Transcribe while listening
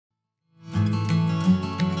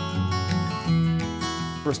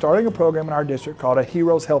we're starting a program in our district called a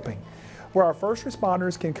Heroes Helping, where our first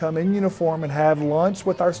responders can come in uniform and have lunch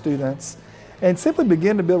with our students and simply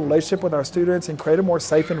begin to build a relationship with our students and create a more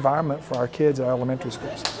safe environment for our kids at our elementary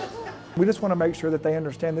schools. We just want to make sure that they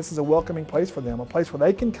understand this is a welcoming place for them, a place where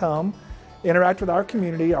they can come, interact with our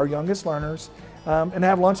community, our youngest learners, and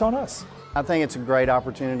have lunch on us. I think it's a great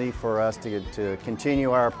opportunity for us to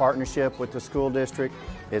continue our partnership with the school district.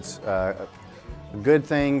 It's a good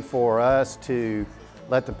thing for us to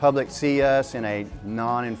let the public see us in a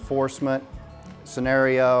non-enforcement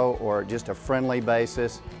scenario or just a friendly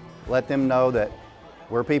basis. Let them know that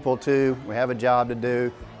we're people too, we have a job to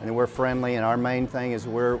do, and we're friendly, and our main thing is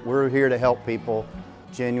we're here to help people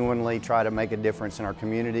genuinely try to make a difference in our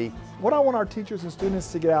community. What I want our teachers and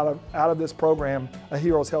students to get out of this program, a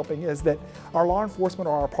Heroes Helping, is that our law enforcement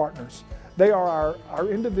are our partners. They are our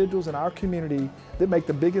individuals in our community that make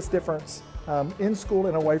the biggest difference in school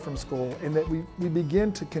and away from school, and that we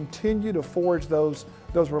begin to continue to forge those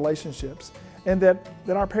relationships, and that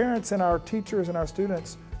our parents and our teachers and our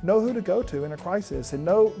students know who to go to in a crisis and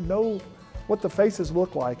know what the faces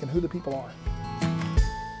look like and who the people are.